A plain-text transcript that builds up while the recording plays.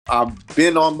I've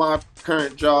been on my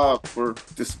current job for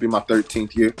this will be my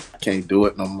 13th year. I can't do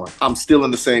it no more. I'm still in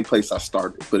the same place I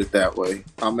started, put it that way.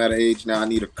 I'm at an age now I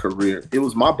need a career. It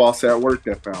was my boss at work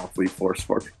that found FleetForce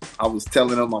for me. I was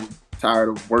telling him I'm tired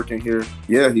of working here.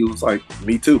 Yeah, he was like,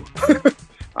 me too.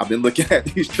 I've been looking at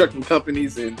these trucking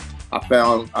companies and I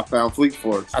found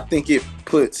FleetForce. I think it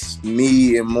puts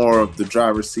me in more of the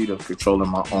driver's seat of controlling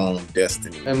my own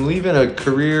destiny. I'm leaving a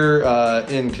career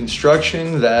in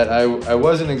construction that I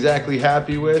wasn't exactly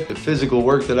happy with. The physical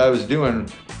work that I was doing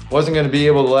wasn't going to be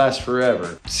able to last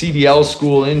forever. CDL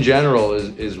school in general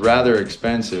is rather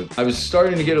expensive. I was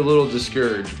starting to get a little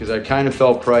discouraged because I kind of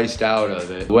felt priced out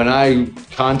of it. When I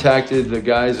contacted the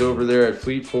guys over there at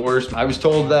FleetForce, I was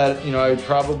told that, you know, I'd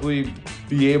probably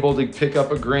be able to pick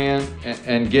up a grant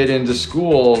and get into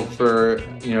school for,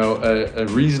 you know, a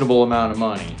reasonable amount of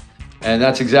money. And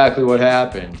that's exactly what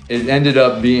happened. It ended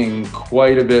up being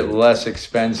quite a bit less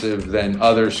expensive than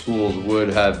other schools would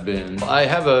have been. I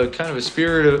have a kind of a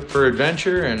spirit for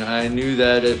adventure, and I knew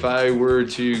that if I were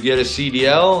to get a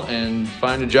CDL and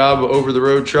find a job over the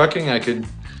road trucking, I could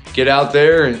get out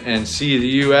there and see the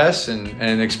U.S.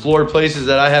 and explore places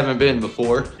that I haven't been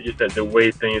before. Just that the way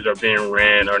things are being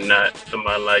ran are not to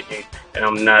my liking, and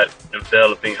I'm not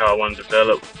developing how I want to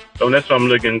develop. So that's why I'm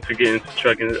looking to get into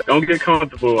trucking. Don't get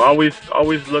comfortable. Always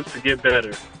look to get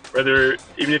better. Whether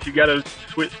even if you got to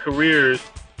switch careers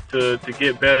to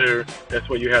get better, that's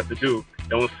what you have to do.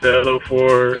 Don't settle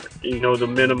for, you know, the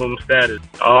minimum status.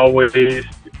 Always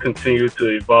continue to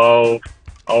evolve.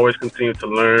 Always continue to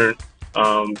learn.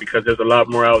 Because there's a lot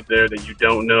more out there that you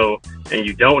don't know, and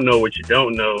you don't know what you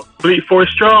don't know. FleetForce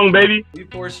strong, baby.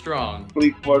 FleetForce strong.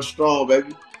 FleetForce strong,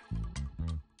 baby.